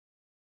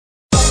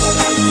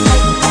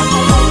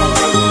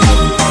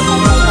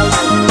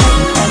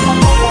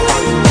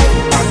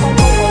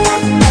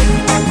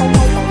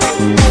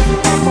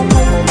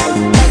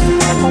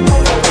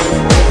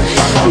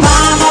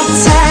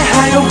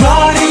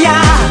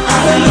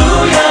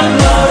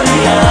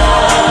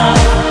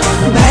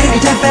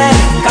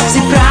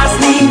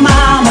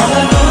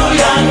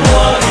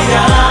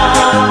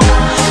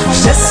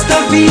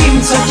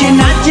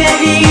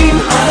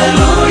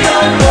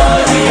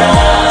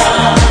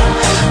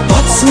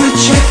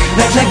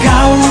vedle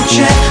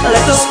gauče,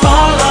 letos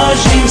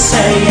položím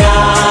se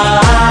já.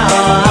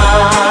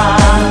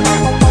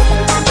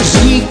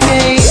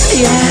 Říkej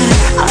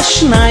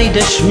až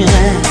najdeš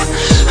mě,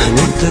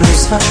 hned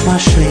rozvaž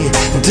mašli,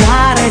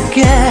 dárek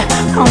je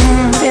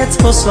věc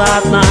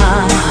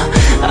posvátná.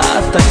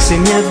 A tak si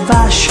mě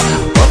važ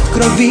pod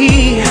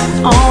kroví,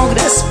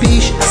 kde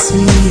spíš a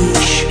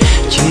sníš.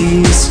 Ti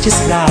jistě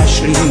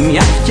zkrášlím,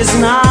 jak tě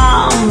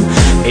znám,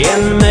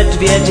 jen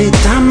medvědi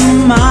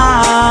tam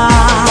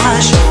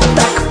máš.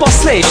 Tak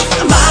poslyš,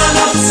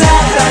 Vánoce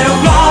hrajou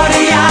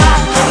Gloria,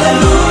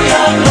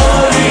 Halleluja,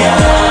 Gloria.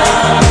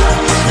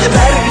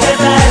 Ber kde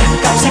ber,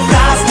 kapsy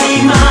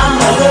prázdný mám,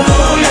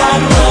 Halleluja,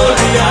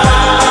 Gloria.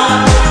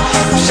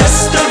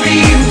 Přesto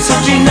vím, co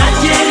ti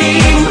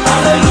nadělím,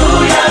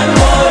 Halleluja,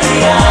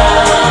 Gloria.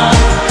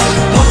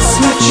 Pod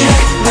smrček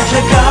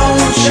vedle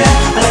gauče,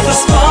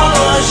 letos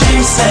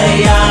položím se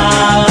já.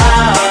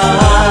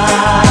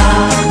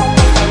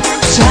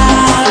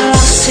 Přál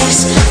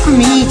sis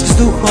mít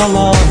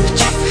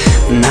vzducholoď,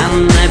 na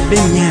nebi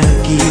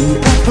mělkým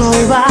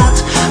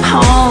proplouvat,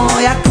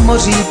 jak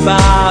moří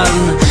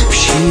pán,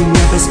 vším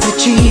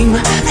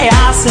nebezpečím.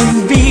 Já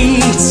jsem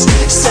víc,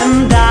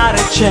 jsem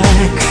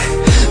dáreček,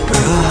 pro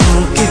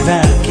holky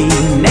velký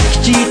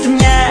nechtít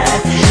mě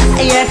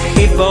je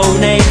chybou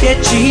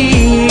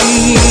největší.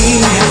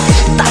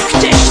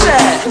 Tak těž se,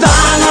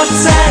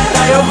 Vánoce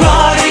hrajou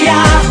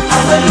Gloria,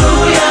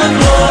 Halleluja,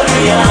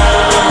 Gloria.